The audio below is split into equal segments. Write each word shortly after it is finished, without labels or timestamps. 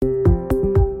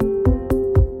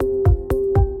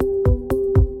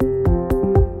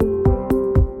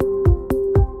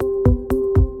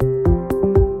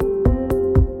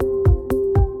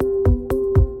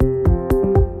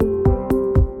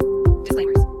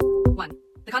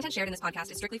content shared in this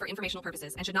podcast is strictly for informational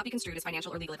purposes and should not be construed as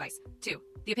financial or legal advice. 2.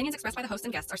 The opinions expressed by the hosts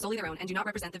and guests are solely their own and do not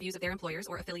represent the views of their employers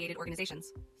or affiliated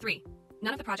organizations. 3.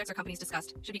 None of the projects or companies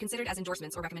discussed should be considered as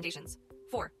endorsements or recommendations.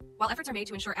 4. While efforts are made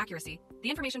to ensure accuracy, the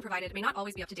information provided may not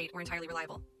always be up to date or entirely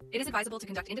reliable. It is advisable to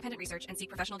conduct independent research and seek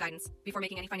professional guidance before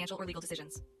making any financial or legal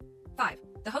decisions. 5.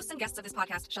 The hosts and guests of this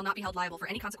podcast shall not be held liable for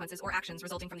any consequences or actions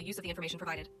resulting from the use of the information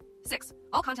provided. 6.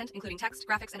 All content, including text,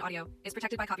 graphics, and audio, is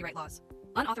protected by copyright laws.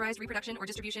 Unauthorized reproduction or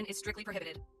distribution is strictly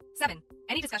prohibited. 7.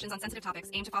 Any discussions on sensitive topics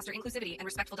aim to foster inclusivity and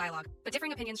respectful dialogue, but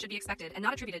differing opinions should be expected and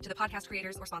not attributed to the podcast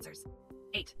creators or sponsors.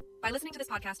 8. By listening to this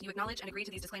podcast, you acknowledge and agree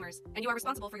to these disclaimers, and you are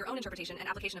responsible for your own interpretation and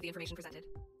application of the information presented.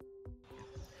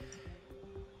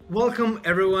 Welcome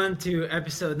everyone to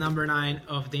episode number 9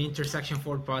 of the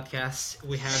Intersection4 podcast.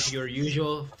 We have your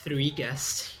usual 3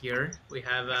 guests here. We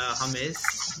have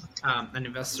Hamiz, an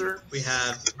investor. We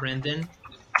have Brendan,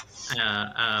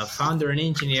 a founder and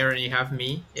engineer, and you have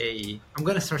me, I'm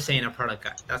going to start saying a product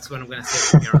guy. That's what I'm going to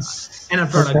say from here on. And a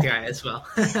product guy as well.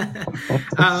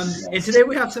 And today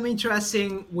we have some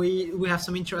interesting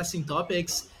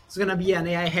topics. It's going to be an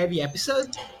AI heavy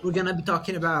episode. We're going to be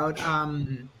talking about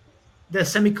the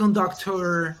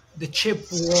semiconductor, the chip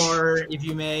war, if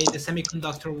you may, the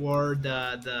semiconductor war,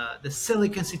 the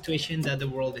silicon situation that the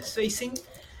world is facing.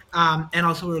 And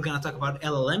also we're going to talk about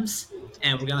LLMs,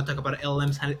 and we're going to talk about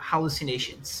LLMs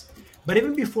hallucinations. But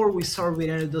even before we start with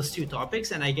any of those 2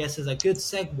 topics, and I guess as a good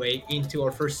segue into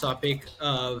our first topic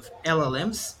of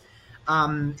LLMs,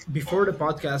 before the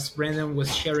podcast, Brandon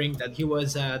was sharing that he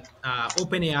was at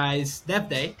OpenAI's Dev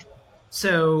Day.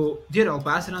 So, dude, I'll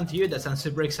pass it on to you. That sounds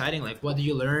super exciting. Like, what do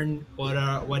you learn? What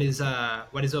is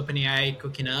OpenAI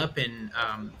cooking up? And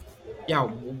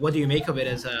what do you make of it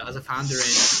as a founder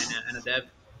and a dev?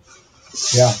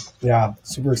 Yeah,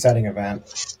 super exciting event.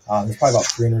 There's probably about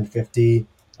 350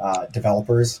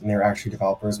 developers, and they're actually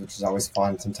developers, which is always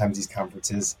fun. Sometimes these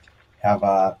conferences have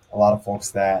a lot of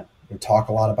folks that talk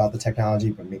a lot about the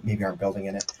technology, but maybe aren't building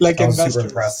in it. Like I was investors, super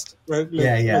impressed. Right?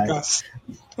 Yeah.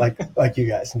 Like us. like you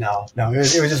guys. No, it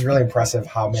was just really impressive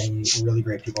how many really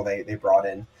great people they brought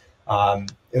in.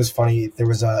 It was funny. There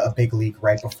was a big leak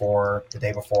the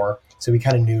day before, so we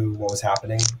kind of knew what was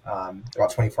happening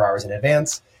about 24 hours in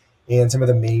advance. And some of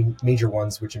the major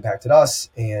ones which impacted us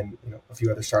and a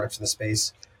few other startups in the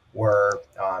space were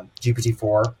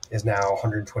GPT-4 is now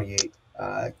 128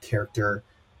 character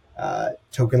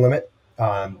token limit.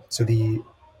 So the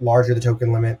larger the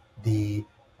token limit, the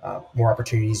more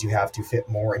opportunities you have to fit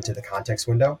more into the context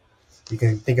window. You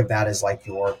can think of that as like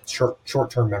your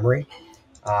short-term memory,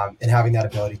 and having that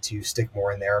ability to stick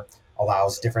more in there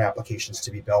allows different applications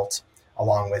to be built,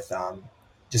 along with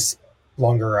just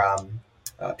longer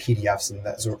PDFs and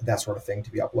that sort of thing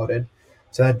to be uploaded.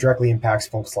 So that directly impacts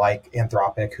folks like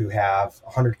Anthropic, who have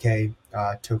 100K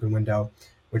token window,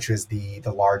 which was the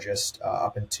largest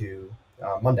up into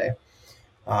Monday.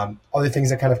 Other things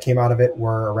that kind of came out of it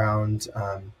were around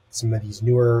some of these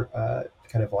newer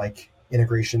kind of like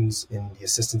integrations in the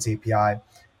Assistance API,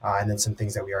 and then some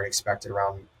things that we already expected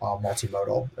around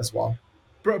multimodal as well.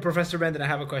 Professor Brandon, I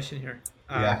have a question here.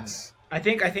 Yes. I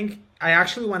think I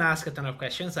actually want to ask a ton of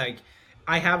questions. Like,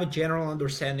 I have a general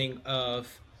understanding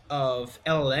of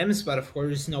LLMs, but of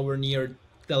course nowhere near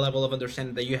the level of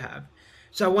understanding that you have.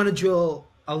 So I want to drill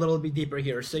a little bit deeper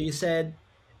here. So you said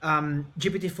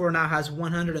GPT-4 now has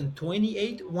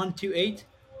 128 token.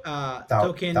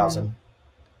 1,000.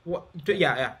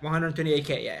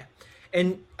 128K, yeah.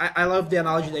 And I love the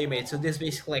analogy that you made. So this is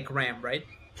basically like RAM, right?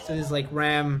 So this is like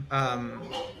RAM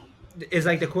is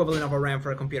like the equivalent of a RAM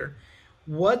for a computer.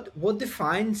 What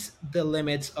defines the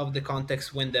limits of the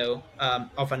context window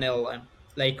of an LLM?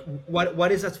 Like,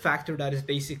 what is that factor that is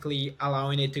basically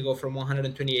allowing it to go from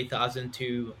 128,000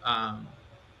 to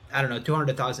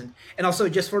 200,000? And also,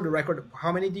 just for the record,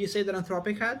 how many do you say that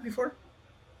Anthropic had before?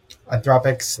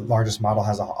 Anthropic's largest model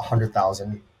has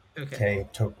 100,000 K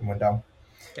token window.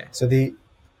 Okay. So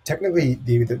technically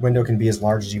the window can be as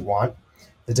large as you want.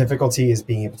 The difficulty is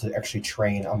being able to actually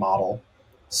train a model.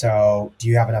 So do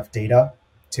you have enough data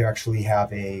to actually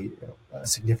have a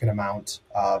significant amount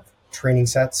of training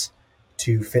sets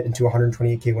to fit into a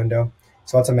 128K window?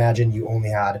 So let's imagine you only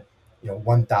had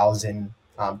 1,000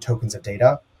 tokens of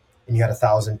data, and you had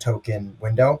 1,000 token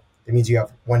window. That means you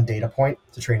have one data point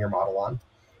to train your model on.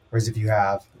 Whereas if you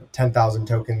have 10,000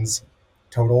 tokens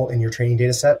total in your training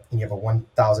data set and you have a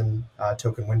 1,000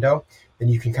 token window, then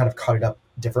you can kind of cut it up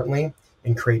differently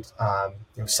and create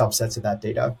subsets of that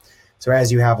data. So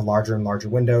as you have larger and larger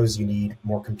windows, you need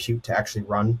more compute to actually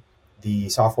run the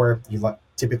software. You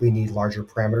typically need larger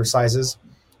parameter sizes,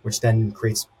 which then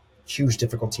creates huge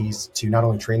difficulties to not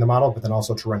only train the model, but then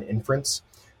also to run inference.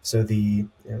 So the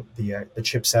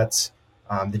chipsets,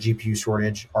 the GPU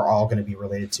shortage are all going to be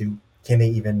related to, can they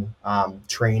even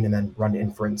train and then run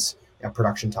inference at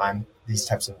production time, these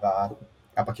types of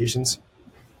applications.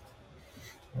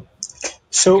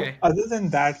 So Okay. other than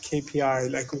that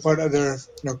KPI, like what other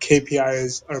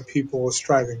KPIs are people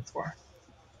striving for?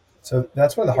 So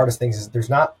that's one of the hardest things is there's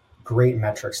not great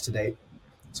metrics to date.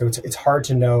 So it's hard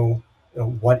to know,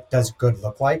 what does good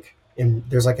look like. And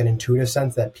there's like an intuitive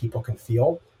sense that people can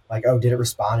feel like, oh, did it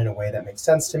respond in a way that makes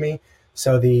sense to me?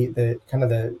 So the kind of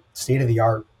the state of the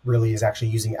art really is actually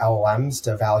using LLMs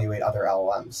to evaluate other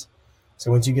LLMs. So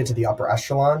once you get to the upper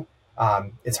echelon,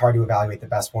 it's hard to evaluate the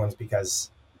best ones because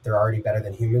they're already better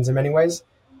than humans in many ways.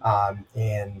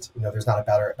 And there's not a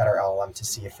better LLM to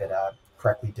see if it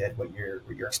correctly did what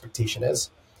your expectation is.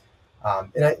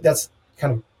 That's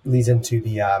kind of leads into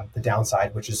the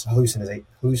downside, which is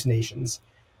hallucinations,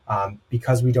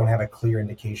 because we don't have a clear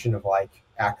indication of like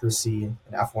accuracy and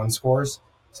F1 scores.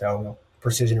 So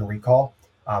precision and recall.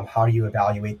 How do you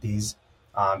evaluate these?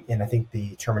 And I think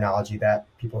the terminology that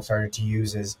people started to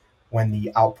use is when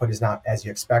the output is not as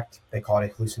you expect. They call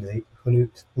it a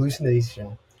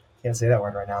hallucination. Can't say that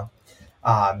word right now.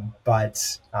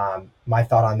 But my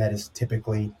thought on that is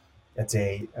typically it's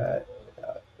a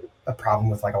problem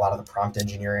with like a lot of the prompt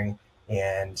engineering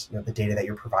and the data that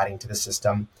you're providing to the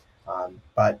system.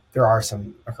 But there are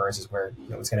some occurrences where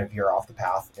it's going to veer off the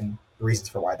path, and the reasons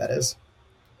for why that is.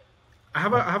 I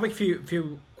have a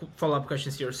few follow up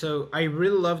questions here. So I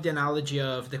really love the analogy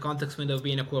of the context window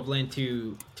being equivalent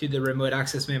to the remote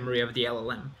access memory of the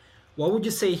LLM. What would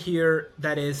you say here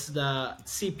that is the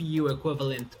CPU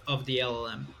equivalent of the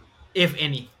LLM, if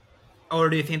any? Or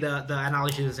do you think the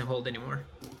analogy doesn't hold anymore?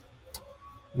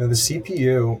 The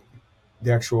CPU,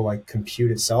 the actual like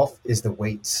compute itself, is the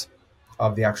weights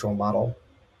of the actual model.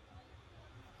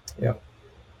 Yeah.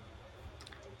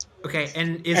 Okay,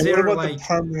 and is And what there about the like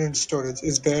permanent storage?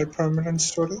 Is there permanent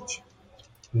storage?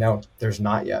 No, there's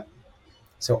not yet.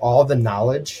 So all the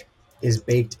knowledge is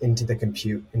baked into the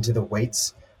compute, into the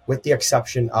weights, with the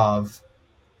exception of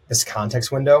this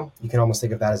context window. You can almost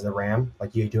think of that as the RAM,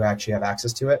 like you do actually have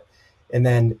access to it. And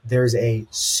then there's a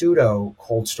pseudo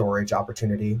cold storage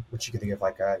opportunity, which you can think of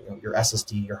like your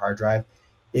SSD, your hard drive,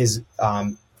 is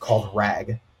called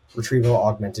RAG, Retrieval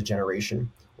Augmented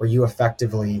Generation, where you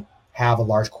effectively have a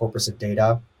large corpus of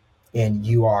data and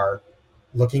you are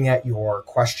looking at your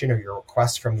question or your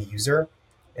request from the user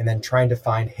and then trying to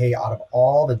find, hey, out of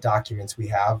all the documents we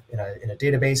have in a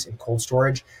database in cold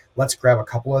storage, let's grab a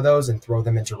couple of those and throw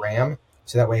them into RAM.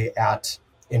 So that way at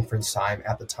inference time,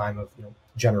 at the time of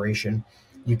generation,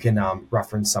 you can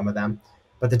reference some of them.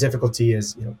 But the difficulty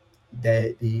is,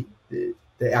 the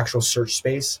actual search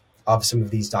space of some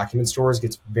of these document stores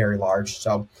gets very large.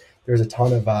 So there's a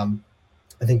ton of,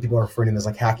 I think people are referring to them as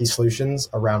like hacky solutions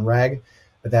around RAG,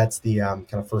 but that's the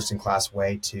kind of first in class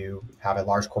way to have a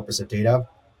large corpus of data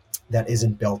that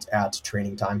isn't built at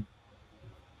training time.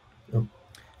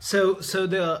 so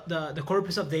the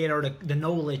corpus of data or the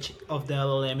knowledge of the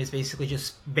LLM is basically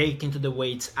just baked into the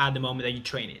weights at the moment that you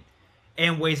train it,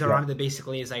 and ways Yeah, around it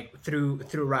basically is like through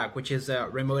RAG, which is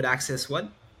remote access.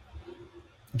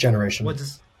 generation. What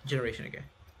is generation again?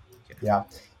 Okay. Yeah.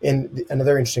 And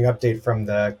another interesting update from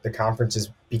the conference is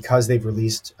because they've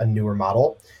released a newer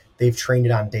model, they've trained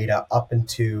it on data up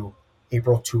into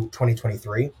April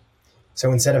 2023.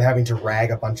 So instead of having to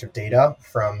rag a bunch of data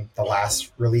from the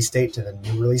last release date to the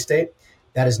new release date,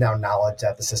 that is now knowledge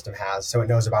that the system has. So it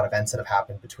knows about events that have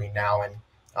happened between now and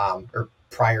or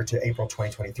prior to April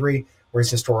 2023, whereas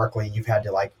historically you've had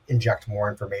to like inject more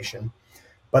information.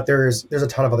 But there's a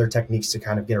ton of other techniques to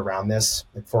kind of get around this.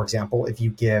 Like for example, if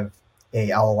you give a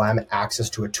LLM access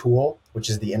to a tool, which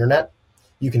is the internet,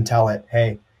 you can tell it,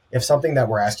 hey, if something that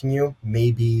we're asking you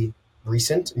may be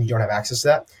recent and you don't have access to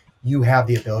that, you have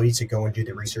the ability to go and do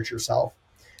the research yourself.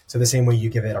 So the same way you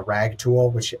give it a RAG tool,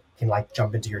 which can like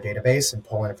jump into your database and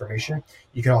pull in information,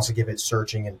 you can also give it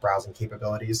searching and browsing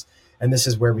capabilities. And this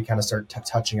is where we kind of start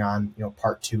touching on,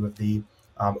 part two of the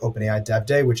OpenAI Dev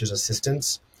Day, which is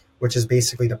assistance, which is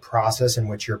basically the process in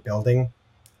which you're building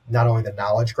not only the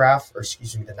knowledge graph, or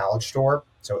excuse me, the knowledge store,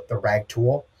 so the RAG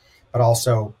tool, but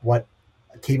also what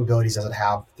capabilities does it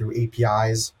have through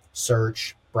APIs,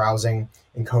 search, browsing,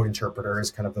 and code interpreter is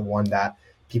kind of the one that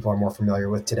people are more familiar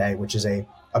with today, which is a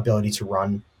ability to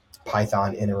run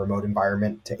Python in a remote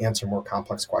environment to answer more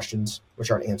complex questions, which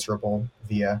aren't answerable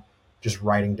via just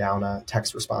writing down a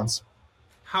text response.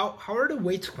 How are the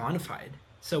weights quantified?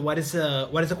 So what is the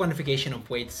quantification of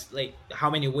weights? Like how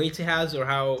many weights it has, or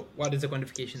what is the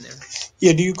quantification there?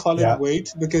 Yeah, do you call it Yeah,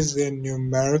 weights because they're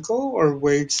numerical, or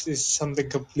weights is something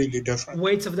completely different?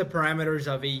 Weights of the parameters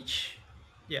of each.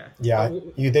 Yeah. yeah.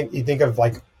 You think of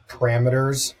like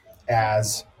parameters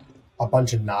as a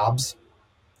bunch of knobs,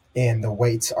 and the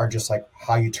weights are just like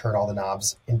how you turn all the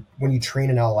knobs. And when you train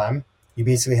an LLM, you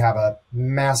basically have a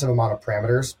massive amount of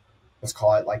parameters. Let's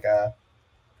call it like a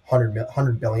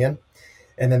 100 billion.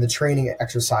 And then the training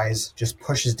exercise just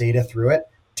pushes data through it,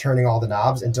 turning all the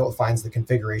knobs until it finds the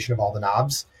configuration of all the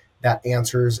knobs that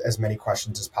answers as many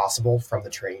questions as possible from the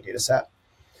training data set.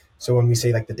 So when we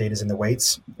say like the data's in the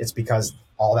weights, it's because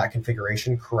all that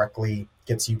configuration correctly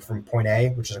gets you from point A,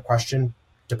 which is a question,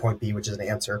 to point B, which is an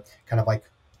answer, kind of like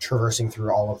traversing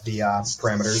through all of the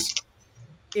parameters.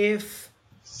 If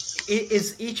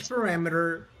is each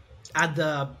parameter at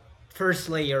the first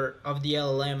layer of the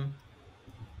LLM.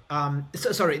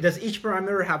 Sorry, does each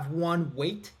parameter have one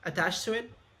weight attached to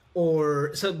it?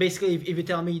 Or so basically, if you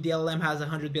tell me the LLM has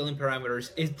 100 billion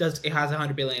parameters, it has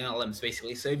 100 billion LLMs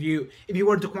basically. So if you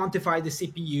were to quantify the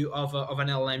CPU of an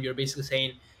LLM, you're basically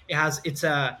saying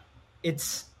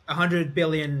it's 100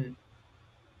 billion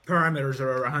parameters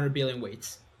or 100 billion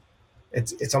weights.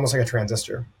 It's almost like a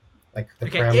transistor. Like the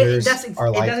Okay, parameters are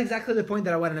that's like, exactly the point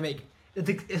that I wanted to make.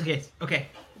 Okay,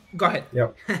 go ahead.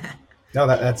 yep. No,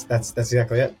 that's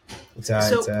exactly it. So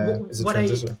It's a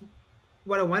transistor.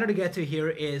 what I wanted to get to here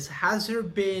is, has there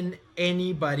been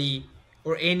anybody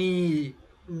or any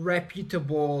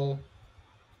reputable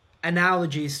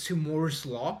analogies to Moore's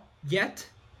law yet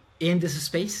in this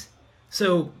space?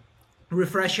 So,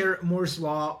 refresher, Moore's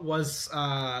law was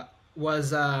a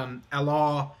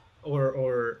law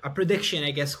or a prediction,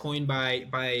 I guess, coined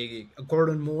by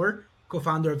Gordon Moore,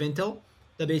 co-founder of Intel,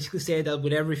 that basically said that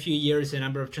with every few years, the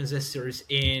number of transistors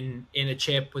in a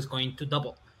chip was going to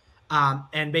double.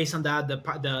 And based on that,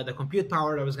 the compute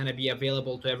power that was going to be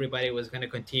available to everybody was going to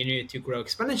continue to grow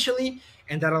exponentially,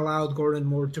 and that allowed Gordon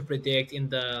Moore to predict in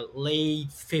the late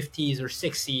 50s or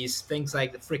 60s things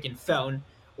like the freaking phone,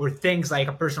 or things like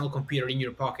a personal computer in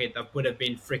your pocket that would have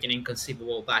been freaking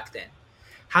inconceivable back then.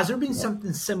 Has there been Yep.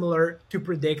 something similar to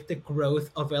predict the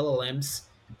growth of LLMs,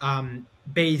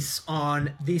 based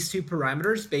on these two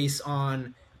parameters, based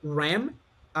on RAM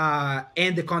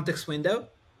and the context window,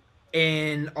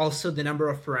 and also the number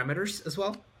of parameters as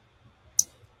well?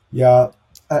 Yeah,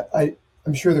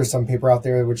 I'm sure there's some paper out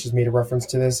there which has made a reference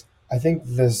to this. I think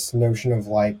this notion of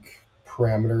like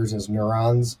parameters as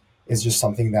neurons is just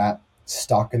something that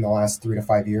stuck in the last 3 to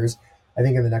 5 years. I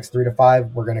think in the next 3 to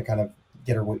 5, we're going to kind of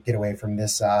get away from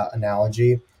this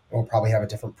analogy, and we'll probably have a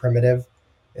different primitive.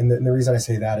 And the reason I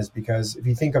say that is because if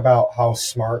you think about how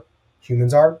smart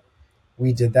humans are,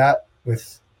 we did that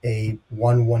with a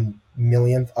 1/1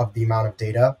 millionth of the amount of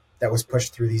data that was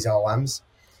pushed through these LLMs.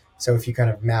 So if you kind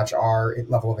of match our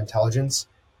level of intelligence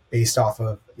based off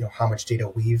of how much data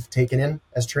we've taken in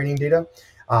as training data,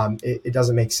 it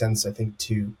doesn't make sense, I think,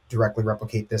 to directly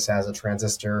replicate this as a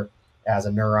transistor, as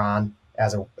a neuron,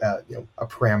 as a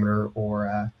parameter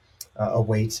or a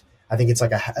weight. I think it's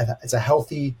like it's a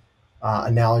healthy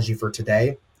analogy for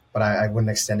today, but I wouldn't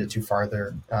extend it too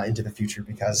farther into the future,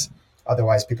 because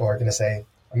otherwise people are going to say,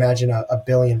 imagine a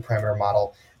billion parameter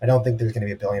model. I don't think there's going to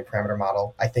be a billion parameter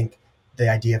model. I think the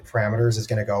idea of parameters is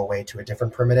going to go away to a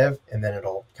different primitive, and then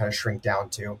it'll kind of shrink down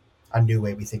to a new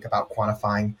way we think about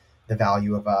quantifying the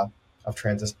value of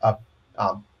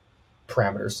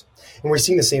parameters. And we're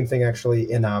seeing the same thing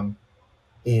actually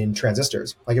in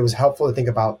transistors. Like, it was helpful to think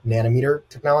about nanometer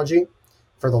technology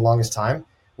for the longest time.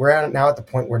 We're now at the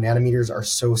point where nanometers are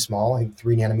so small. I think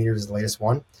 3 nanometers is the latest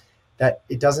one, that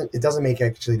it doesn't make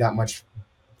actually that much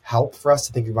help for us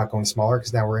to think about going smaller,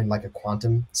 because now we're in like a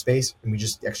quantum space and we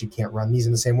just actually can't run these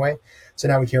in the same way. So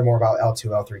now we care more about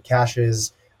L2, L3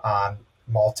 caches,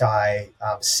 multi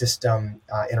system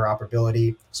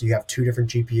interoperability. So you have two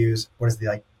different GPUs. What is the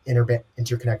like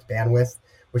interconnect bandwidth,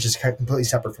 which is completely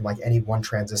separate from like any one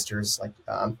transistor's like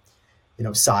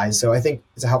size. So I think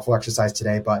it's a helpful exercise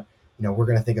today, but we're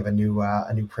going to think of a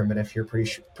new primitive here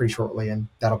pretty shortly, and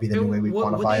that'll be the new way we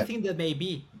What do quantify you it. think that may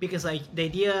be? Because like the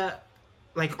idea,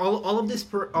 like all of these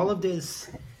parameters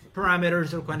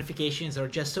or quantifications are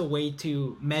just a way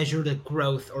to measure the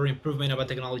growth or improvement of a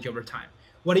technology over time.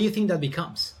 What do you think that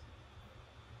becomes?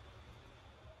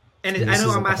 And And I this know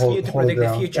is I'm like the asking you to holy predict the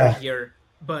grail. future Yeah. here,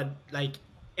 but like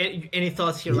any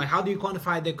thoughts here? Like, how do you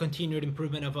quantify the continued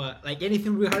improvement of a, like,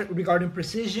 anything regarding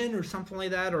precision or something like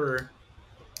that? Or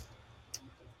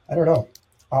I don't know.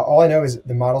 All I know is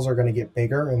the models are going to get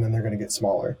bigger and then they're going to get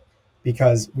smaller,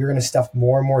 because we're going to stuff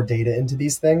more and more data into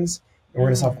these things. and we're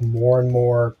going to have more and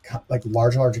more like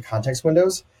larger and larger context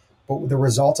windows. But the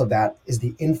result of that is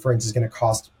the inference is going to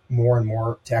cost more and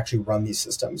more to actually run these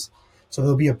systems. So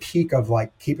there'll be a peak of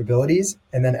like capabilities,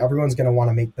 and then everyone's going to want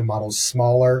to make the models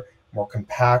smaller, more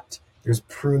compact. There's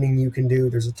pruning you can do.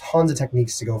 There's tons of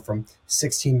techniques to go from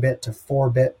 16-bit to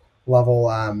 4-bit level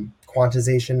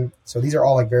quantization. So these are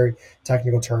all like very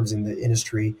technical terms in the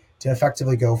industry to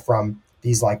effectively go from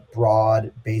these like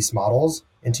broad base models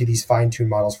into these fine-tuned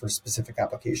models for specific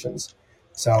applications.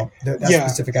 So that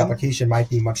specific application might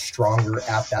be much stronger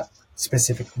at that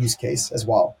specific use case as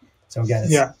well. So again,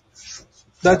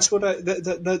 that's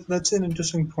that's an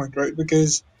interesting point, right?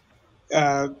 Because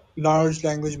large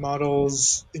language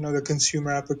models, the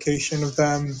consumer application of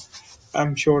them,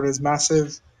 I'm sure is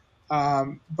massive.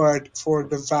 But for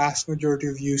the vast majority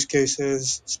of use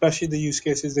cases, especially the use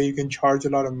cases that you can charge a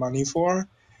lot of money for,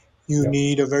 you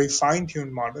need a very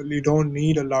fine-tuned model. You don't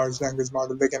need a large language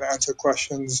model that can answer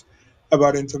questions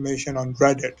about information on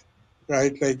Reddit,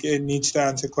 right? Like it needs to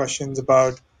answer questions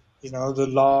about, the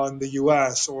law in the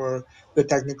U.S. or the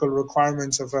technical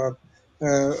requirements of a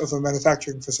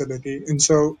manufacturing facility. And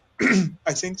so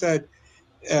I think that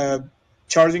uh,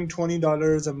 charging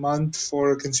 $20 a month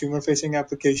for a consumer facing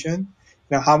application.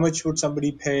 Now, how much would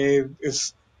somebody pay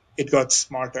if it got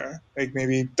smarter? Like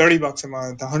maybe $30 a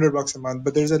month, $100 a month,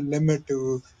 but there's a limit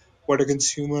to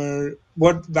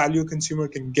what value a consumer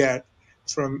can get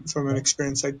from an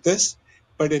experience like this.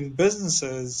 But in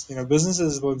businesses,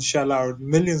 businesses will shell out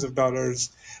millions of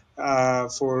dollars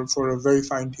for a very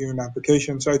fine tuned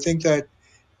application. So I think that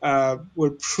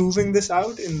we're proving this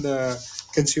out in the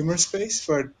consumer space,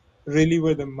 but really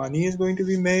where the money is going to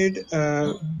be made,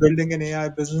 building an AI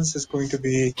business is going to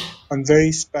be on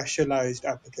very specialized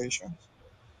applications.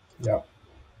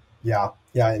 yeah,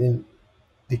 yeah. And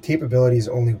the capability is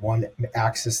only one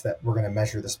axis that we're going to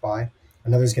measure this by.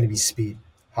 Another is going to be speed.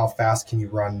 How fast can you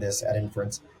run this at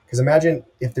inference? Because imagine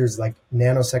if there's like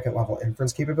nanosecond level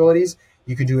inference capabilities,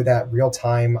 you could do that real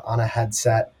time on a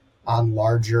headset on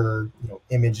larger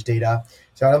image data.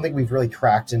 So I don't think we've really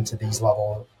cracked into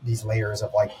these layers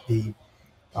of like the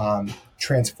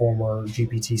transformer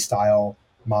GPT style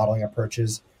modeling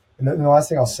approaches. And then the last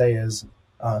thing I'll say is,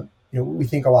 we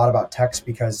think a lot about text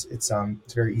because it's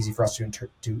very easy for us to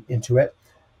intuit.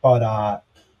 But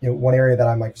one area that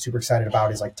I'm like super excited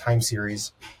about is like time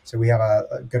series. So we have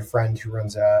a good friend who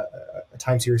runs a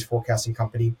time series forecasting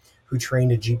company who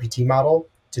trained a GPT model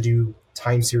to do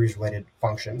time series related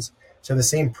functions. So the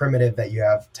same primitive that you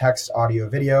have text, audio,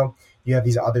 video, you have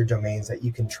these other domains that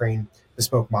you can train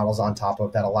bespoke models on top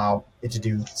of that allow it to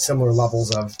do similar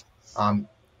levels of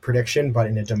prediction, but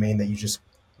in a domain that you just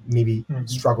maybe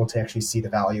struggle to actually see the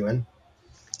value in.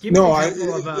 Give me No, an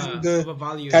example of a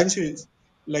value. time series,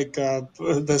 like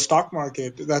the stock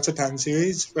market, that's a time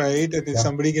series, right? And if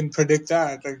somebody can predict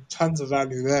that, like tons of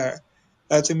value there.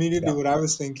 That's immediately what I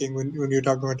was thinking when you're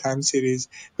talking about time series,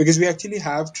 because we actually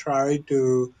have tried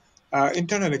to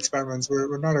internal experiments.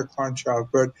 We're not a quant shop,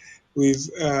 but we've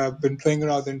been playing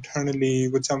around internally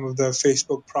with some of the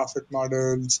Facebook profit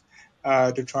models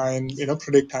to try and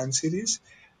predict time series.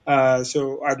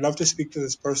 So I'd love to speak to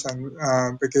this person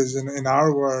because in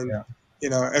our world,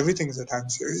 everything is a time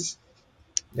series.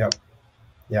 Yep.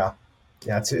 Yeah.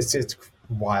 Yeah. It's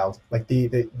wild. Like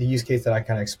the use case that I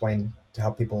kind of explained to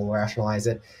help people rationalize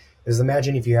it is,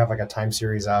 imagine if you have like a time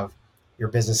series of your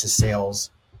business's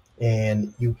sales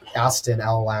and you asked an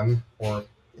LLM, or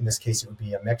in this case, it would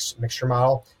be a mixture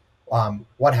model.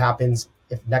 What happens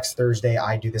if next Thursday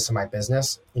I do this in my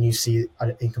business, and you see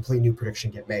a complete new prediction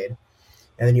get made?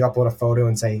 And then you upload a photo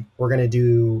and say, we're going to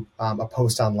do a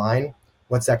post online.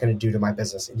 What's that going to do to my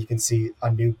business? And you can see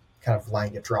a new kind of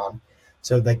line get drawn.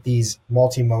 So like these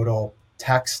multimodal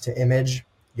text to image,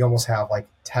 you almost have like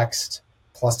text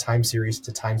plus time series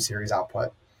to time series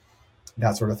output,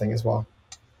 that sort of thing as well.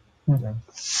 Yeah.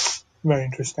 Very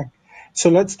interesting. So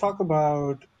let's talk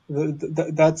about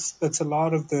that's a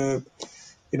lot of the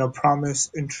promise,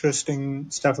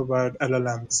 interesting stuff about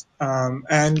LLMs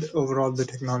and overall the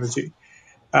technology.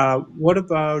 What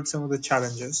about some of the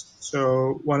challenges?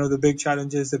 So one of the big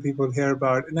challenges that people hear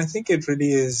about, and I think it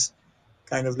really is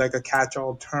kind of like a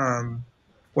catch-all term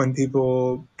when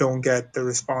people don't get the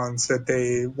response that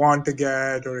they want to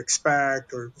get or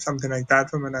expect or something like that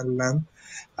from an LLM.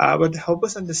 But help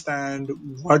us understand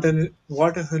what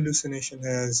a hallucination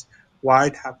is, why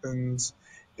it happens,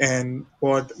 and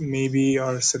what maybe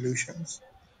are solutions.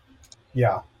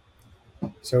 Yeah.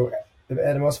 So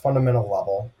at a most fundamental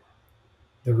level,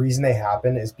 the reason they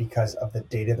happen is because of the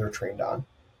data they're trained on.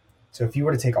 So if you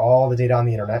were to take all the data on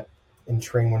the internet and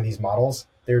train one of these models,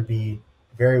 there'd be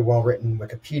very well written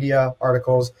Wikipedia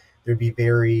articles. There'd be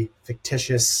very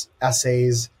fictitious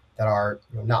essays that are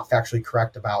not factually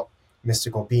correct about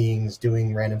mystical beings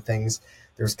doing random things.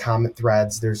 There's comment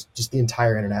threads. There's just the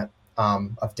entire internet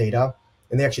of data.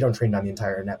 And they actually don't train on the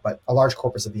entire internet, but a large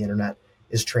corpus of the internet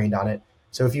is trained on it.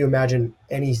 So if you imagine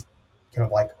any kind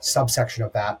of like subsection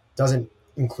of that doesn't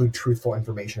include truthful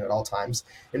information at all times.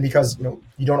 And because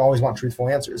you don't always want truthful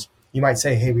answers, you might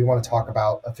say, hey, we want to talk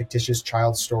about a fictitious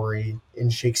child story in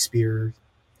Shakespeare,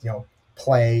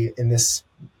 play in this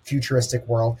futuristic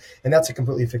world, and that's a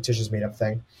completely fictitious made up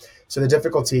thing. So the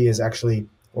difficulty is actually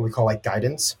what we call like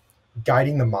guidance,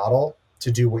 guiding the model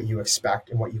to do what you expect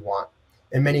and what you want.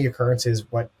 In many occurrences,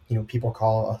 what people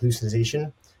call a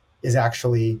hallucination is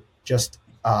actually just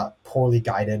poorly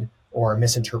guided or a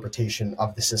misinterpretation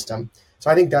of the system. So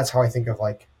I think that's how I think of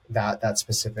like that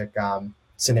specific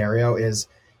scenario is,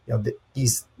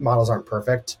 these models aren't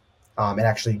perfect, and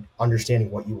actually understanding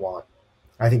what you want.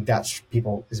 I think that's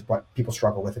what people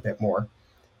struggle with a bit more.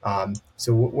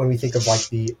 So when we think of like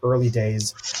the early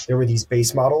days, there were these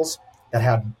base models that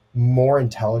had more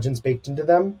intelligence baked into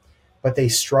them, but they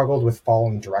struggled with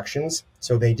following directions.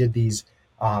 So they did these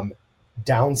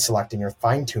down selecting or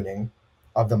fine tuning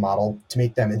of the model to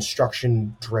make them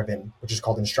instruction driven, which is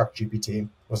called Instruct GPT,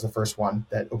 was the first one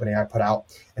that OpenAI put out.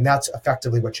 And that's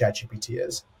effectively what ChatGPT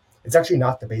is. It's actually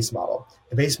not the base model.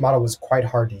 The base model was quite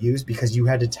hard to use because you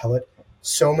had to tell it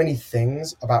so many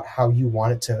things about how you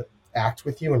want it to act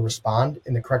with you and respond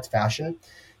in the correct fashion,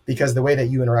 because the way that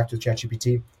you interact with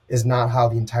ChatGPT is not how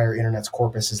the entire internet's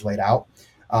corpus is laid out.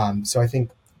 So I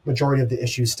think majority of the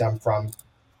issues stem from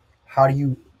how do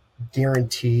you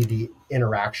guarantee the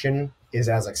interaction is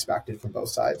as expected from both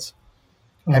sides.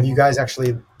 Have you guys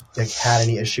actually had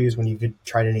any issues when you've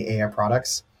tried any AI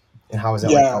products, and how has that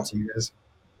Yeah, felt to you guys?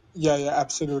 yeah,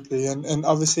 absolutely. And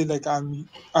obviously, like I'm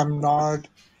not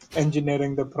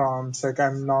engineering the prompts. Like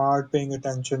I'm not paying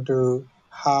attention to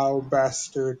how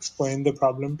best to explain the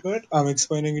problem to it. I'm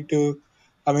explaining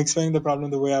the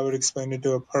problem the way I would explain it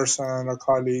to a person, a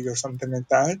colleague, or something like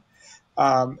that.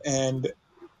 And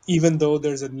even though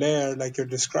there's a layer like you're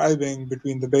describing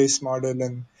between the base model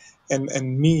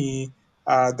and me,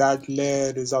 that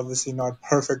layer is obviously not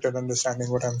perfect at understanding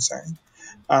what I'm saying.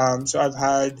 So I've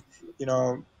had, you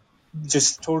know,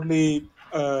 just totally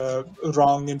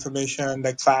wrong information,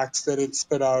 like facts that it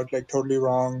spit out, like totally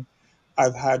wrong.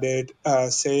 I've had it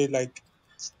say like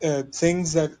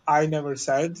things that I never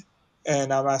said,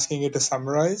 and I'm asking it to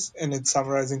summarize, and it's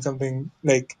summarizing something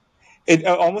like it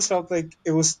almost felt like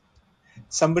it was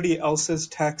somebody else's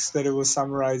text that it was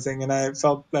summarizing, and I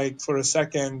felt like for a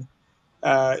second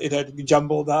it had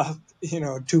jumbled up,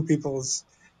 two people's,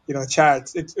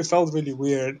 chats. It felt really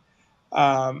weird.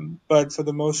 But for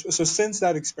the most, so since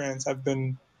that experience, I've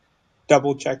been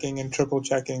double checking and triple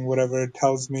checking whatever it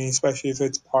tells me, especially if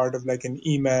it's part of like an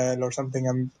email or something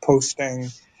I'm posting.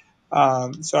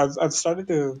 So I've started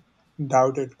to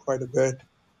doubt it quite a bit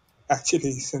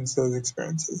actually since those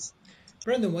experiences.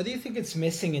 Brendan, what do you think it's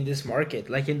missing in this market,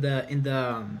 like in the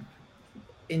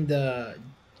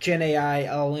Gen AI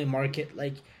LLM market?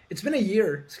 Like, it's been a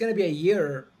year. It's gonna be a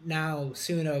year now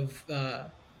soon of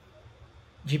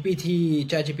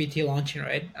ChatGPT launching,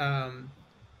 right?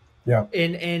 Yeah.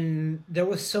 And there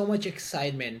was so much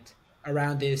excitement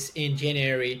around this in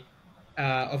January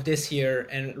of this year,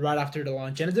 and right after the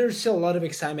launch, and there's still a lot of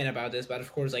excitement about this, but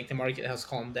of course, like, the market has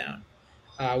calmed down.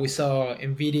 We saw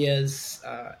Nvidia's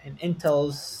and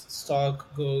Intel's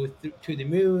stock go to the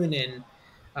moon, and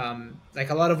like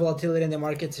a lot of volatility in the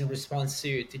markets in response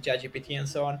to ChatGPT and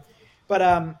so on.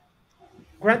 But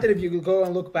granted, if you go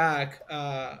and look back,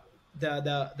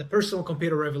 the personal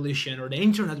computer revolution or the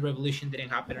internet revolution didn't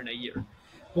happen in a year.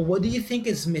 But what do you think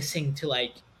is missing to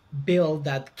like build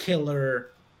that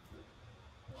killer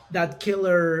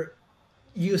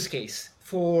use case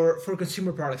for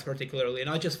consumer products, particularly,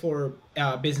 not just for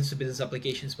business to business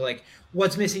applications, but like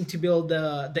what's missing to build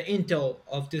the Intel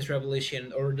of this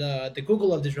revolution, or the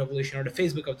Google of this revolution, or the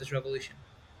Facebook of this revolution?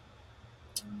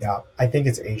 Yeah, I think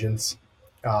it's agents.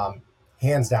 Um,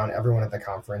 Hands down, everyone at the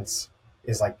conference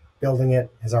is like building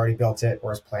it, has already built it,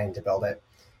 or is planning to build it.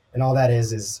 And all that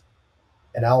is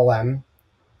an LLM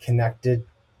connected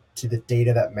to the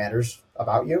data that matters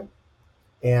about you,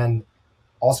 and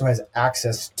also has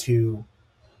access to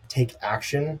take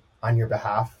action on your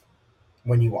behalf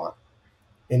when you want.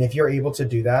 And if you're able to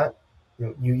do that,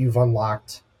 you've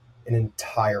unlocked an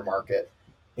entire market.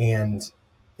 And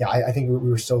yeah, I think we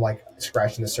were still like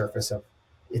scratching the surface of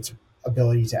its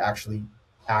ability to actually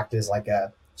act as like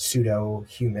a pseudo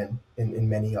human in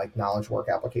many like knowledge work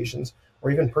applications,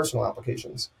 or even personal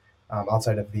applications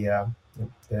outside of the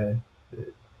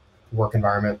work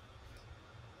environment.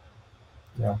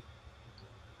 Yeah.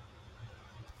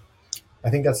 I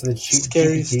think that's the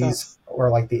Scary GPTs stuff. or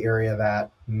like the area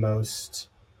that most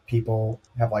people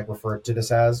have like referred to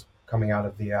this as coming out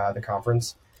of the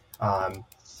conference,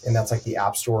 and that's like the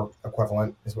App Store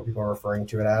equivalent is what people are referring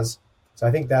to it as. So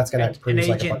I think that's going to An produce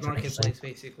like a agent bunch of interesting.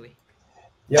 marketplace, basically.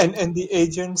 Yep. And the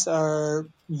agents are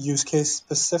use case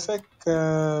specific.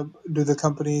 Do the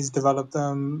companies develop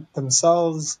them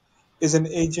themselves? Is an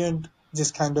agent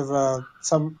just kind of a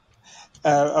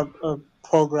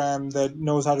program that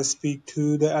knows how to speak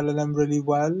to the LLM really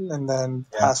well and then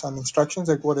Yeah. pass on instructions?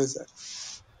 Like, what is it?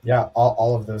 Yeah.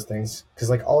 All of those things, because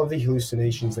like all of the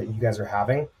hallucinations that you guys are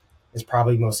having is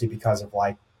probably mostly because of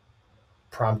like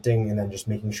prompting and then just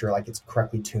making sure like it's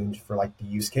correctly tuned for like the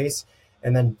use case,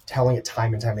 and then telling it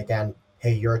time and time again,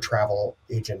 hey, you're a travel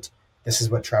agent, this is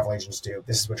what travel agents do,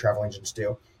 this is what travel agents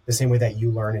do, the same way that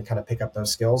you learn and kind of pick up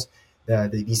those skills.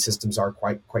 These systems are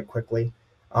quite quickly.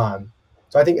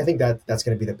 So I think that that's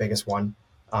going to be the biggest one.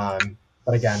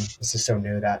 But again, this is so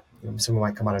new that someone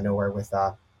might come out of nowhere with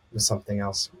something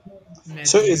else. Net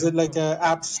So is new. it like a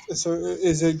app? So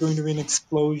is it going to be an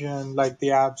explosion like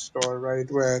the App Store, right,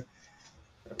 where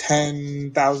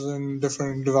 10,000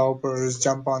 different developers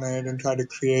jump on it and try to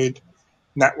create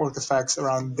network effects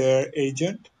around their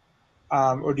agent?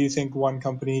 Or do you think one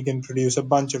company can produce a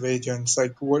bunch of agents?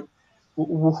 Like,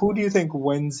 who do you think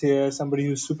wins here? Somebody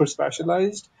who's super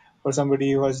specialized or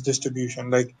somebody who has distribution?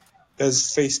 Like, does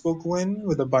Facebook win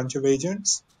with a bunch of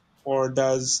agents, or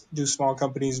do small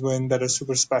companies win that are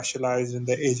super specialized in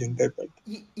the agent they build?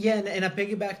 Yeah, and a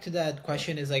piggyback to that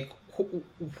question is like,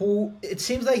 who? It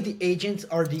seems like the agents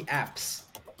are the apps.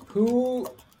 Who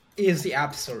is the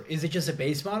app store? Is it just a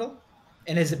base model,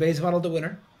 and is the base model the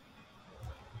winner?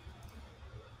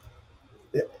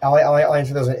 I'll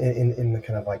answer those in the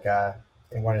kind of like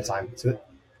in one at a time. So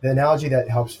the analogy that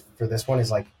helps for this one is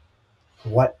like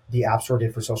what the App Store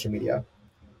did for social media.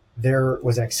 There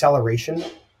was an acceleration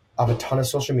of a ton of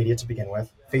social media to begin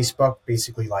with. Facebook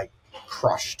basically like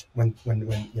crushed when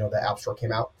the App Store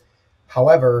came out.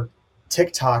 However,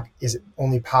 TikTok is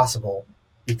only possible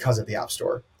because of the App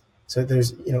Store. So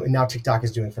there's and now TikTok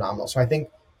is doing phenomenal. So I think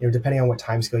depending on what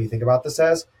time scale you think about this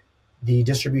as, the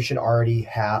distribution already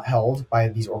held by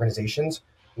these organizations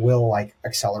will like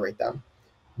accelerate them.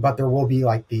 But there will be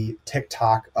like the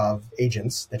TikTok of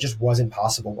agents that just wasn't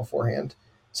possible beforehand.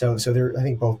 So there, I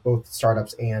think both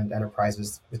startups and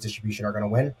enterprises with distribution are going to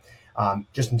win,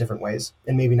 just in different ways,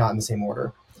 and maybe not in the same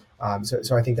order.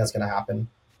 So I think that's going to happen.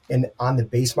 And on the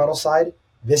base model side,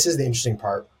 this is the interesting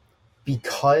part,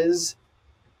 because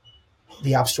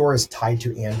the App Store is tied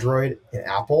to Android and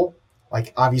Apple.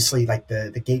 Like obviously, like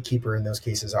the gatekeeper in those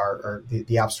cases are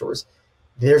the app stores.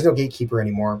 There's no gatekeeper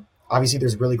anymore. Obviously,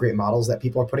 there's really great models that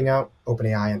people are putting out,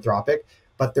 OpenAI, Anthropic,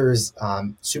 but there's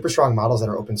super strong models that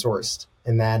are open sourced.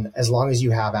 And then as long as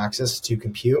you have access to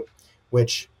compute,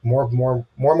 which more and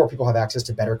more people have access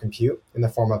to better compute in the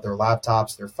form of their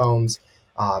laptops, their phones,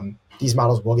 these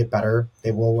models will get better.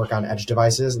 They will work on edge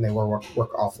devices and they will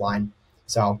work offline.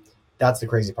 So that's the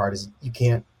crazy part, is you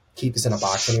can't keep this in a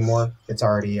box anymore. It's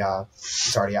already out.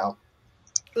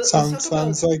 Let's talk Sounds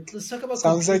sounds about like let's talk about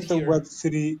sounds compute like the here.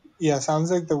 Web3. Yeah,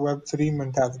 sounds like the Web3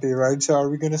 mentality, right? So are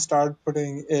we going to start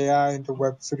putting AI into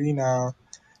Web3 now?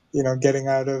 Getting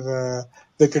out of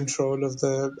the control of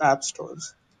the app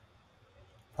stores.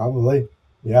 Probably.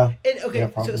 Yeah. And Yeah, okay,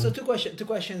 so probably. two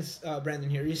questions, Brandon.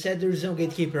 Here, you said there's no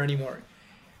gatekeeper anymore.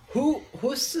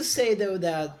 Who's to say though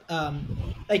that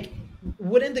like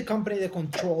wouldn't the company that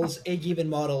controls a given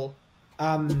model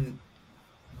um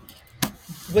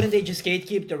wouldn't they just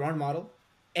gatekeep their own model?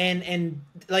 And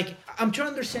like I'm trying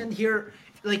to understand here,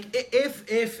 like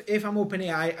if I'm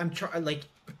OpenAI, I'm trying like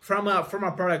from a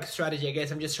product strategy, I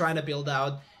guess I'm just trying to build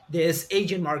out this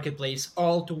agent marketplace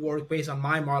all to work based on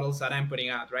my models that I'm putting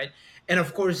out, right? And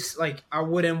of course, like I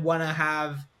wouldn't want to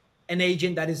have an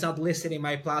agent that is not listed in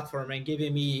my platform and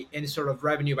giving me any sort of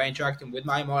revenue by interacting with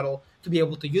my model to be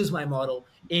able to use my model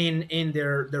in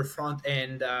their front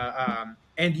end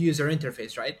end user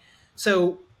interface, right?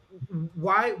 So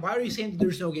why are you saying that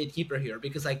there's no gatekeeper here?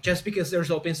 Because like just because there's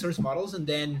open source models, and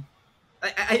then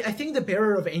I think the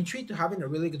barrier of entry to having a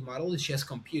really good model is just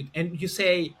compute. And you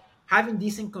say having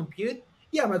decent compute,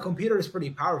 yeah, my computer is pretty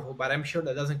powerful, but I'm sure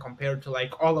that doesn't compare to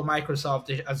like all of Microsoft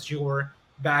Azure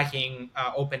backing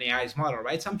OpenAI's model,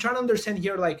 right? So I'm trying to understand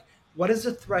here, like, what is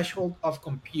the threshold of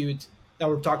compute that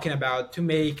we're talking about to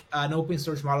make an open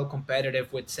source model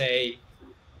competitive with, say,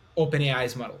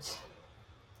 OpenAI's models?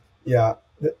 Yeah.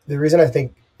 The reason I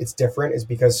think it's different is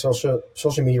because social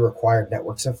media required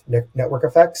network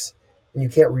effects, and you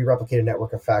can't re-replicate a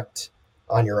network effect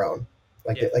on your own.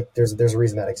 Yeah. There's a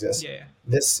reason that exists. Yeah.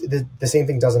 The same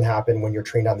thing doesn't happen when you're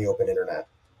trained on the open internet,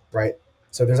 right?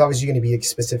 So there's obviously going to be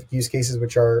specific use cases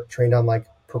which are trained on like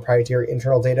proprietary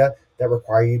internal data that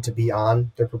require you to be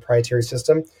on their proprietary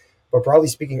system. But broadly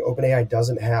speaking, OpenAI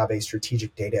doesn't have a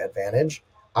strategic data advantage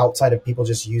outside of people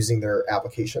just using their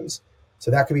applications.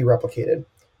 So that could be replicated.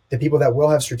 The people that will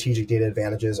have strategic data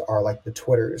advantages are like the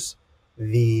Twitters,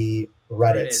 the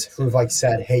Reddits, who've like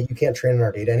said, hey, you can't train on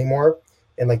our data anymore.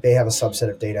 And like they have a subset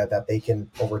of data that they can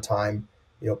over time,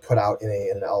 put out in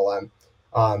an LLM.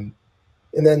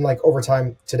 And then like over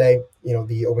time today,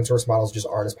 the open source models just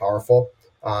aren't as powerful.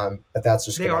 But that's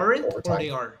just they aren't over time. Or they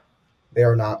are. They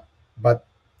are not. But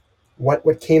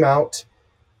what came out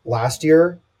last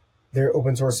year, their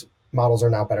open source models are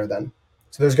now better than.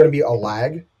 So there's going to be a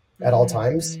lag at all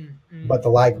times, but the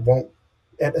lag won't,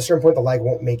 at a certain point, the lag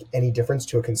won't make any difference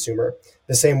to a consumer.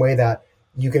 The same way that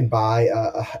you can buy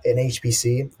an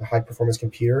HPC, a high performance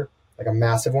computer, like a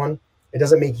massive one. It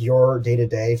doesn't make your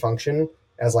day-to-day function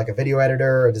as like a video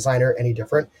editor, a designer, any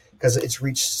different because it's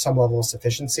reached some level of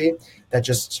sufficiency that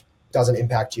just doesn't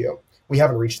impact you. We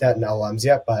haven't reached that in LLMs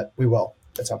yet, but we will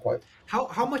at some point.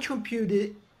 How much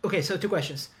compute? Okay, so two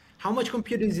questions. How much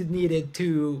compute is it needed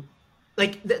to,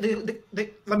 like, let me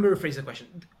rephrase the question.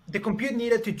 The compute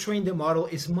needed to train the model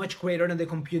is much greater than the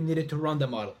compute needed to run the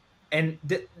model, and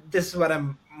this is what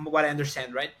I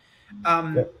understand, right?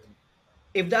 Yep.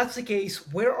 If that's the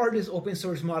case, where are these open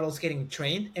source models getting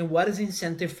trained, and what is the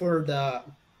incentive for the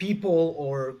people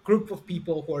or group of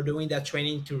people who are doing that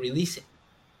training to release it?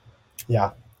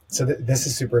 Yeah. So this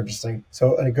is super interesting.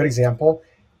 So a good example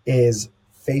is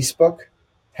Facebook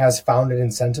has found an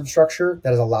incentive structure that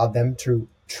has allowed them to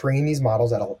train these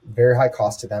models at a very high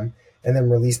cost to them and then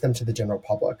release them to the general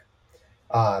public.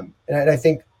 And I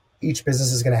think each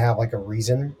business is going to have like a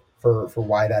reason for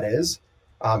why that is.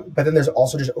 But then there's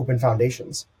also just open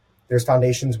foundations. There's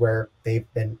foundations where they've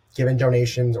been given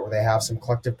donations or they have some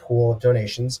collective pool of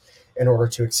donations in order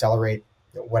to accelerate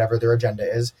whatever their agenda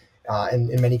is. And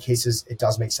in many cases, it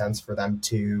does make sense for them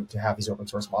to have these open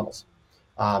source models.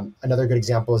 Another good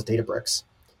example is Databricks.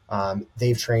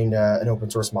 They've trained an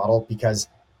open source model because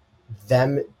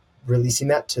them releasing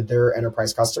that to their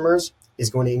enterprise customers is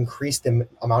going to increase the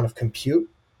amount of compute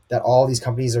that all these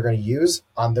companies are going to use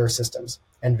on their systems.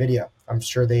 NVIDIA, I'm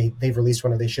sure they've released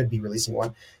one or they should be releasing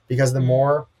one because the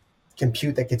more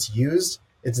compute that gets used,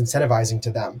 it's incentivizing to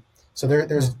them. So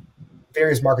there's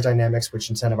various market dynamics which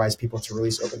incentivize people to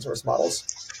release open source models.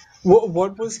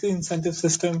 What was the incentive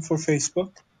system for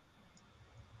Facebook?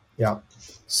 Yeah.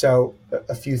 So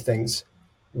a few things.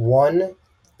 One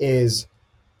is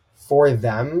for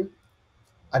them,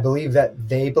 I believe that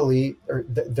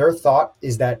their thought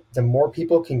is that the more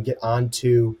people can get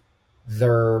onto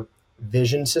their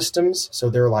vision systems, so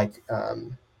they're like,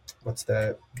 what's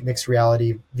the mixed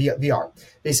reality VR?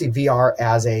 Basically, VR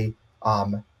as a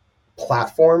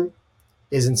platform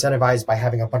is incentivized by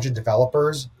having a bunch of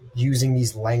developers using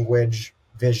these language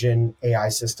vision AI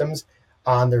systems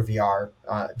on their VR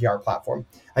platform.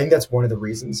 I think that's one of the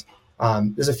reasons.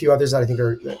 There's a few others that I think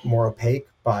are more opaque,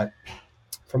 but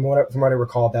from what I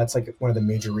recall, that's like one of the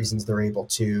major reasons they're able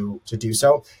to do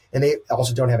so. And they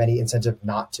also don't have any incentive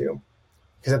not to,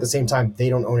 because at the same time, they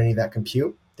don't own any of that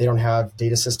compute. They don't have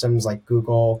data systems like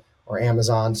Google or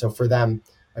Amazon. So for them,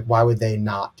 like, why would they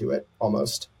not do it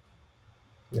almost?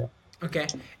 Yeah. Okay.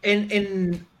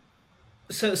 And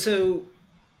so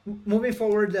moving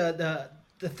forward, the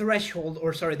threshold,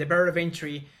 or sorry, the barrier of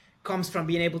entry comes from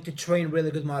being able to train really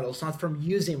good models, not from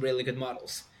using really good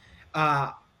models.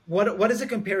 What is the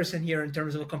comparison here in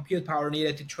terms of compute power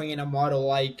needed to train a model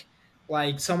like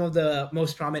some of the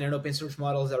most prominent open source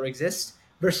models that exist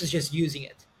versus just using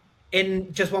it?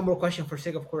 And just one more question for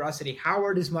sake of curiosity: how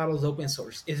are these models open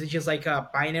source? Is it just like a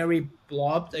binary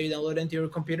blob that you download into your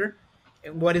computer?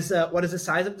 And what is the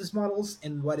size of these models,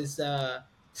 and what is the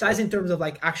size in terms of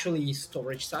like actually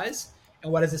storage size,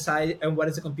 and what is the size and what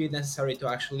is the compute necessary to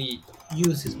actually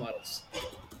use these models?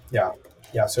 Yeah.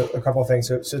 So a couple of things.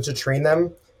 So to train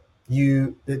them,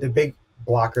 the big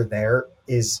blocker there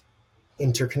is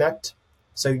interconnect.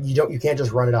 So you can't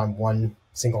just run it on one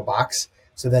single box.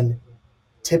 So then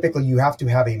typically you have to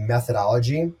have a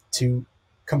methodology to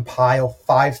compile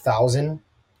 5,000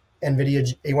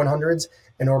 NVIDIA A100s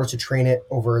in order to train it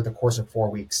over the course of 4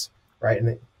 weeks, right? And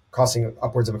it costing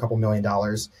upwards of a couple $1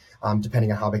 million,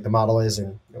 depending on how big the model is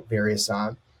and various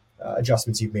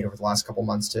adjustments you've made over the last couple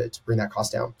months to bring that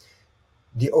cost down.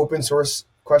 The open source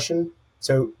question.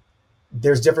 So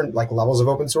there's different like levels of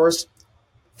open source.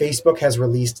 Facebook has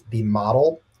released the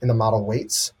model and the model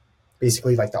weights.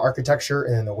 basically like the architecture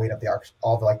and then the weight of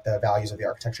all the like the values of the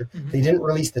architecture. They didn't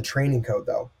release the training code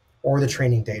though, or the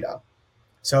training data.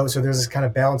 So there's this kind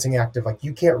of balancing act of like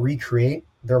you can't recreate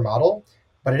their model,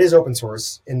 but it is open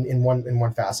source in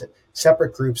one facet.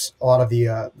 Separate groups, a lot of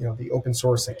the the open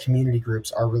source like community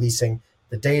groups are releasing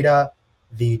the data,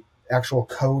 the actual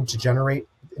code to generate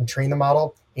and train the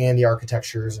model, and the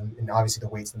architectures and obviously the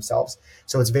weights themselves.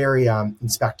 So it's very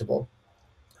inspectable.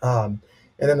 And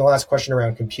then the last question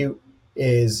around compute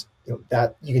is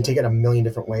that you can take it a million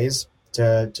different ways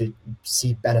to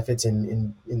see benefits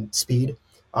in speed.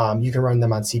 You can run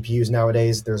them on CPUs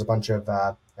nowadays. There's a bunch of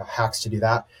hacks to do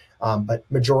that, but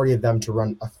majority of them to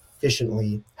run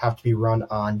efficiently have to be run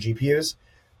on GPUs.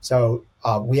 So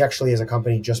we actually, as a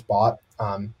company, just bought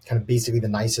kind of basically the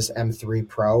nicest M3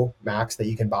 Pro Max that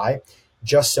you can buy,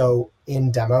 just so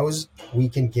in demos we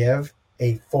can give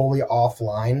a fully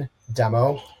offline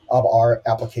demo of our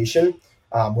application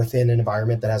within an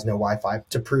environment that has no Wi-Fi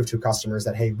to prove to customers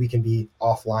that, hey, we can be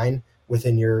offline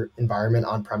within your environment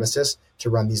on premises to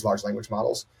run these large language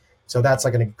models. So that's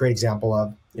like a great example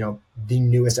of, the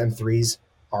newest M3s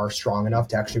are strong enough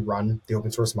to actually run the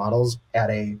open source models at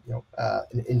a,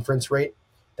 an inference rate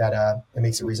that it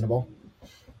makes it reasonable.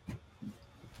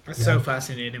 That's so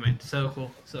fascinating, man. So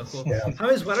cool. So cool. Yeah.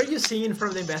 James, what are you seeing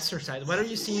from the investor side? What are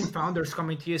you seeing founders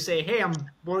coming to you say, hey, I'm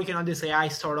working on this AI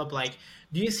startup? Like,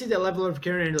 do you see the level of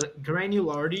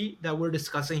granularity that we're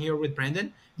discussing here with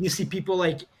Brandon? Do you see people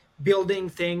like building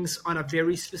things on a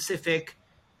very specific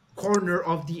corner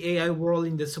of the AI world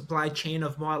in the supply chain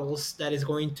of models that is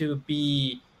going to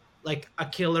be like a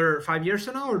killer 5 years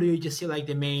from now? Or do you just see like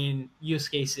the main use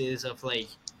cases of like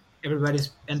everybody's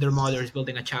and their mother is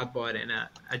building a chatbot and a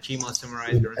Gmail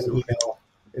summarizer and so on?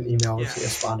 An email Yeah.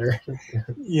 responder.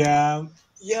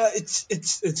 Yeah,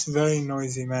 it's very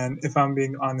noisy, man. If I'm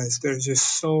being honest, there's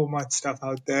just so much stuff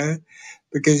out there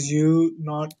because you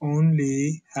not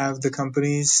only have the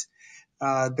companies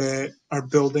that are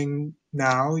building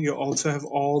now, you also have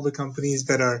all the companies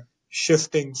that are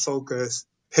shifting focus,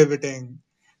 pivoting,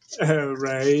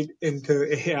 right,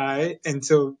 into AI. And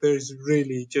so there's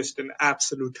really just an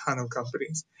absolute ton of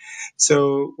companies.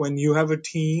 So when you have a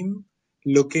team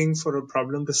looking for a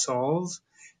problem to solve,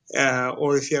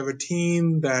 or if you have a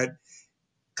team that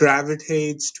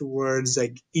gravitates towards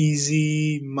like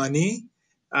easy money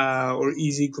or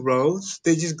easy growth,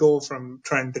 they just go from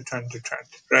trend to trend to trend,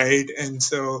 right? And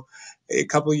so a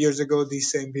couple of years ago,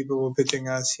 these same people were pitching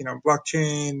us,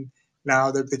 blockchain.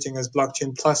 Now they're pitching us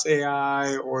blockchain plus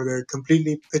AI, or they're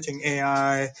completely pitching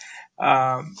AI.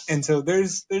 And so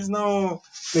there's no,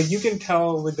 like, you can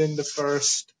tell within the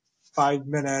first 5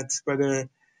 minutes whether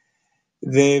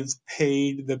they've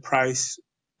paid the price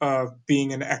of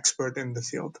being an expert in the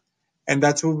field. And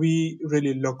that's what we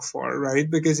really look for, right?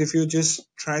 Because if you're just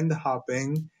trend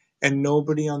hopping and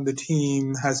nobody on the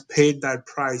team has paid that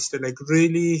price to like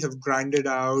really have grinded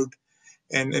out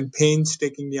and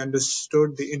painstakingly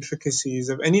understood the intricacies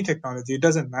of any technology, it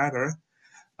doesn't matter,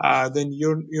 then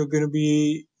you're not going to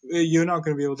be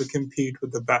able to compete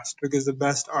with the best, because the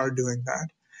best are doing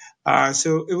that.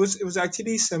 So it was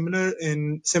actually similar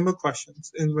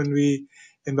questions. And when we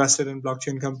invested in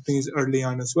blockchain companies early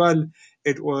on as well,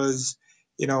 it was,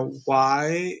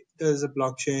 why does a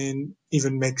blockchain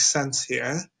even make sense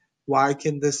here? Why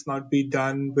can this not be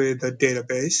done with a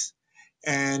database?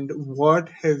 And what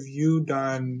have you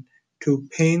done to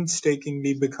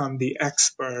painstakingly become the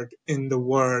expert in the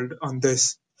world on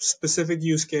this specific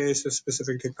use case or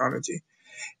specific technology?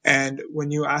 And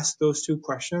when you ask those two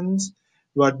questions,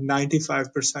 about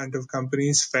 95% of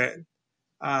companies fail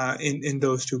in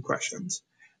those two questions.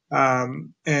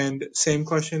 And same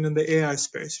question in the AI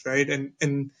space, right?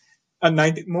 And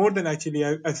I feel more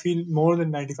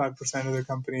than 95% of the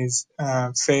companies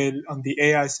fail on the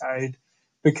AI side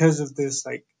because of this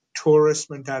like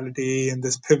tourist mentality and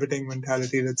this pivoting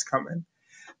mentality that's coming.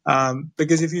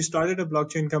 Because if you started a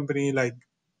blockchain company, like,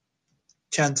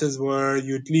 chances were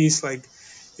you at least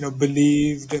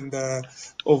believed in the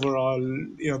overall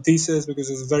thesis, because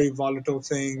it was a very volatile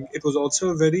thing. It was also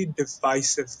a very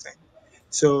divisive thing.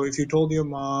 So if you told your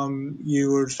mom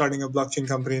you were starting a blockchain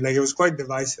company, like, it was quite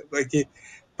divisive.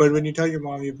 But when you tell your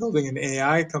mom you're building an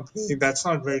AI company, that's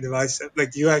not very divisive.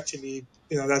 Like, you actually,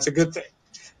 that's a good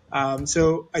thing.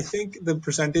 So I think the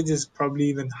percentage is probably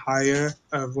even higher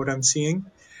of what I'm seeing.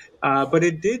 But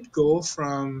it did go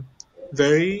from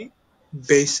very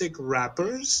basic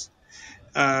wrappers.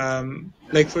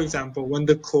 Like, for example, when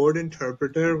the code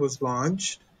interpreter was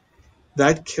launched,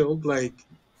 that killed like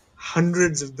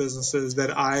hundreds of businesses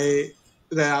that I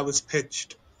was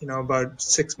pitched, about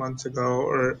 6 months ago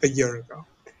or a year ago.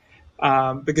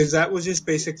 because that was just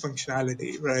basic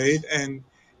functionality, right? And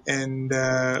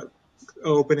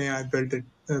OpenAI built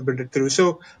it through.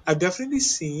 So I've definitely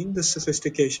seen the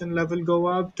sophistication level go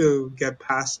up to get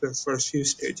past the first few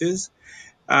stages,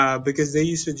 because they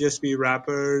used to just be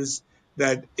wrappers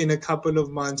that in a couple of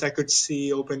months I could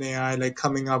see OpenAI like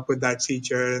coming up with that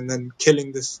feature and then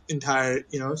killing this entire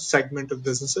segment of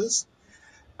businesses.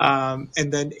 And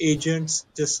then agents,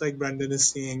 just like Brendan is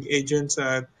seeing, agents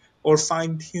are or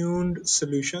fine-tuned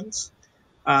solutions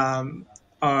um,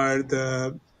 are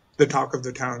the talk of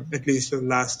the town, at least for the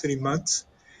last 3 months.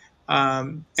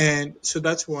 And so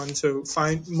that's one. So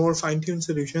find more fine-tuned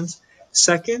solutions.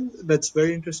 Second, that's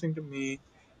very interesting to me,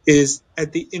 is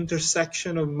at the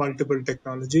intersection of multiple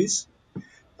technologies,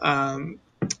 um,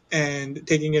 and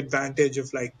taking advantage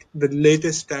of like the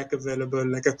latest tech available,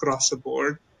 like across the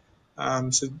board.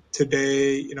 So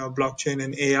today, blockchain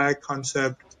and AI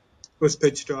concept was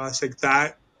pitched to us. Like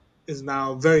that is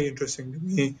now very interesting to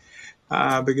me,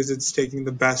 because it's taking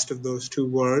the best of those two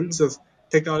worlds of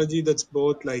technology that's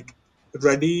both like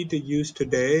ready to use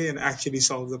today and actually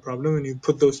solve the problem. And you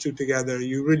put those two together,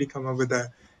 you really come up with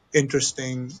a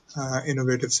interesting,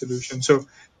 innovative solution. So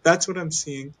that's what I'm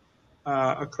seeing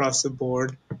across the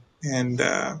board, and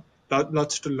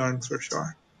lots to learn for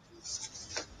sure.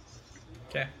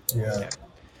 Okay. Yeah. Okay.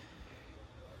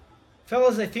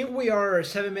 Fellas, I think we are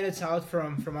 7 minutes out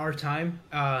from our time.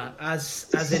 As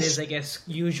it is, I guess,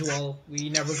 usual, we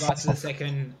never got to the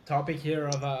second topic here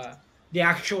of the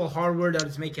actual hardware that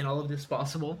is making all of this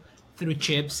possible through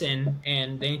chips and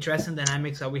the interesting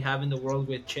dynamics that we have in the world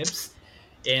with chips.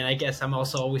 And I guess I'm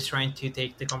also always trying to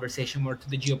take the conversation more to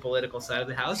the geopolitical side of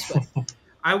the house. But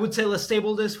I would say let's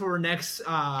table this for the next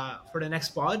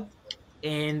pod,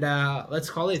 and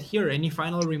let's call it here. Any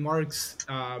final remarks,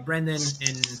 Brendan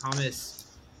and Thomas?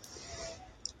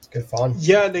 Good fun.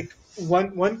 Yeah, like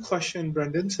one question,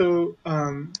 Brendan. So,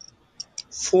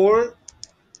 for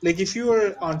like if you are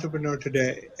an entrepreneur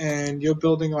today and you're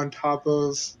building on top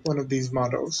of one of these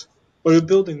models, or you're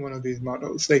building one of these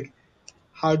models, like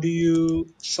how do you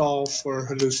solve for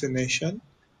hallucination,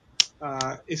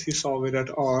 if you solve it at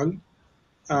all?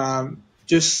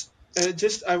 Just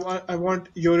I want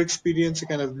your experience to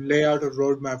kind of lay out a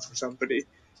roadmap for somebody,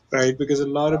 right? Because a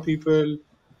lot of people,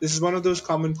 this is one of those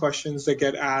common questions that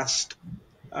get asked,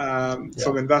 Yeah.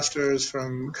 from investors,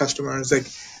 from customers, like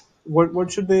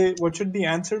what should the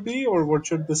answer be, or what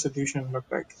should the solution look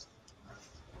like?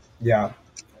 Yeah.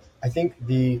 I think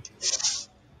the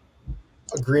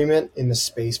agreement in the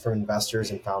space for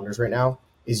investors and founders right now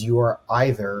is you are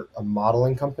either a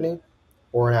modeling company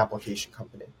or an application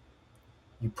company.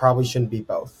 You probably shouldn't be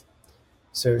both.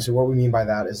 So what we mean by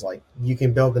that is like you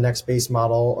can build the next base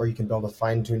model or you can build a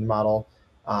fine-tuned model.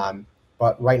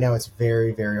 But right now it's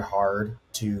very, very hard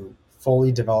to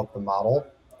fully develop the model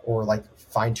or like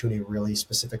fine-tune a really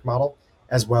specific model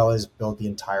as well as build the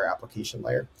entire application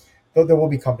layer. Though there will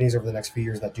be companies over the next few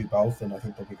years that do both, and I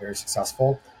think they'll be very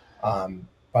successful.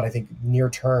 But I think near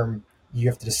term, you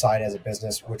have to decide as a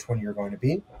business which one you're going to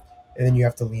be, and then you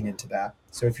have to lean into that.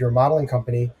 So if you're a modeling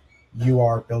company, you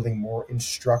are building more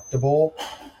instructable,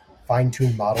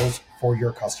 fine-tuned models for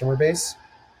your customer base,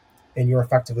 and you're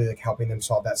effectively like helping them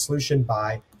solve that solution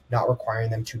by not requiring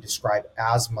them to describe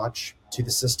as much to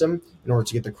the system in order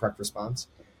to get the correct response.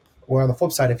 Or on the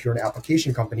flip side, if you're an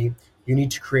application company, you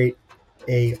need to create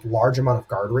a large amount of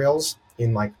guardrails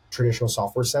in like traditional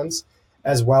software sense,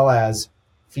 as well as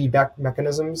feedback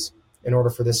mechanisms in order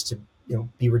for this to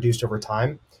be reduced over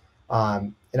time.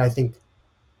 And I think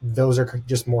those are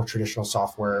just more traditional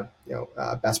software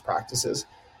best practices.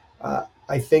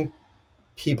 I think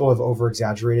people have over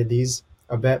exaggerated these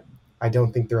a bit. I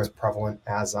don't think they're as prevalent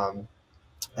as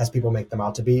people make them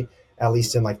out to be, at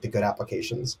least in like the good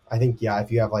applications. I think, yeah,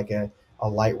 if you have like a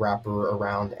light wrapper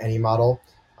around any model,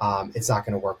 it's not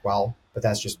going to work well, but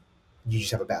that's just, you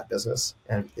just have a bad business,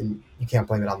 and you can't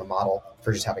blame it on the model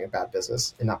for just having a bad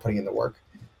business and not putting in the work.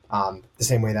 The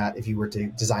same way that if you were to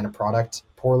design a product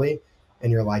poorly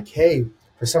and you're like, hey,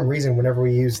 for some reason, whenever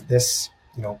we use this,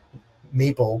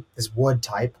 maple, this wood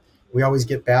type, we always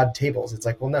get bad tables. It's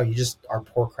like, well, no, you just are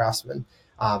poor craftsmen.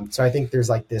 So I think there's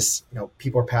like this,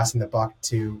 people are passing the buck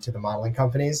to the modeling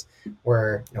companies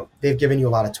where, they've given you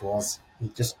a lot of tools. You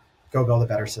just go build a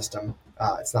better system.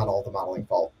 It's not all the modeling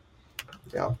fault.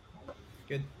 Yeah.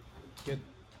 Good.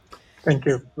 Thank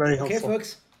you, very Okay, helpful.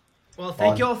 folks. Well,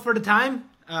 thank you all for the time.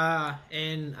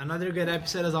 And another good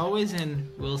episode as always, and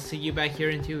we'll see you back here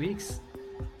in 2 weeks.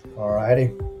 All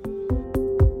righty.